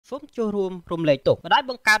សូមចូលរួមរំលែកទុក្ខម្ដាយ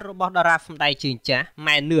បង្កើតរបស់តារាសម្ដែងជើងចាស់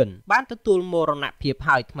ម៉ែនឿនបានទទួលមរណភាព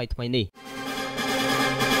ហើយថ្មីនេះ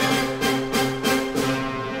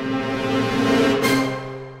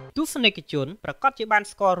ទស្សនិកជនប្រកាសជាបាន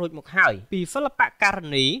ស្គាល់រួចមកហើយពីសិល្បករ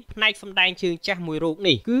នីផ្នែកសម្ដែងជើងចាស់មួយរូប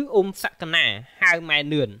នេះគឺអ៊ុំសក្កណាហៅម៉ែ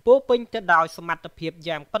នឿនពោពេញទៅដោយសមត្ថភាព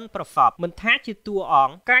យ៉ាងប៉ិនប្រសប់មិនថាជាតួអ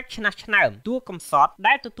ង្គកាចឆ្នះឆ្នើមតួកំសត់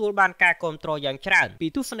ដែលទទួលបានការគាំទ្រយ៉ាងច្រើនពី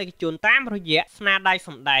ទស្សនិកជនតាមរយៈស្នាដៃស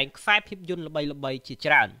ម្ដែងខ្សែភាពយន្តល្បីៗជា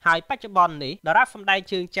ច្រើនហើយបច្ចុប្បន្ននេះតារាសម្ដែង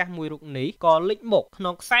ជើងចាស់មួយរូបនេះក៏លេចមុខក្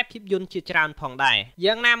នុងខ្សែភាពយន្តជាច្រើនផងដែរ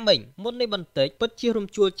យ៉ាងណាមិញមុននេះបន្តិចពិតជារំ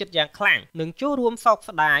ជួលចិត្តយ៉ាងខ្លាំងនឹងចូលរួមសោក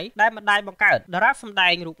ស្ដាយដែលម្ដាយបង្កើតតារាសម្ដែ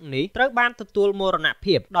ងរូបនេះត្រូវបានទទួលមរណ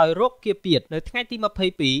ភាពដោយរោគគាពាធនៅថ្ងៃទី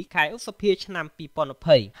22ខែឧសភាឆ្នាំ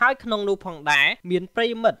2020ហើយក្នុងនោះផងដែរមានប្រិ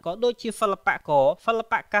យមិត្តក៏ដូចជាសិល្បករសិល្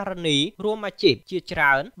បករនីរួមអាជីពជាច្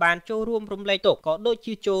រើនបានចូលរួមរំលែកទុក្ខក៏ដូច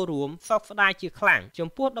ជាចូលរួមសោកស្ដាយជាខ្លាំងចំ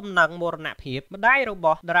ពោះដំណឹងមរណភាពម្ដាយរប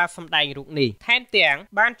ស់តារាសម្ដែងរូបនេះថែមទាំង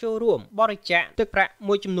បានចូលរួមបរិច្ចាគទឹកប្រាក់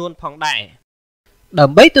មួយចំនួនផងដែរដើ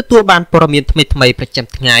ម្បីទទួលបានព័ត៌មានថ្មីៗប្រចាំ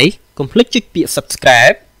ថ្ងៃកុំភ្លេចចុចពាក្យ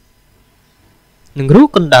Subscribe និងរូប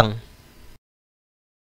កណ្ដឹង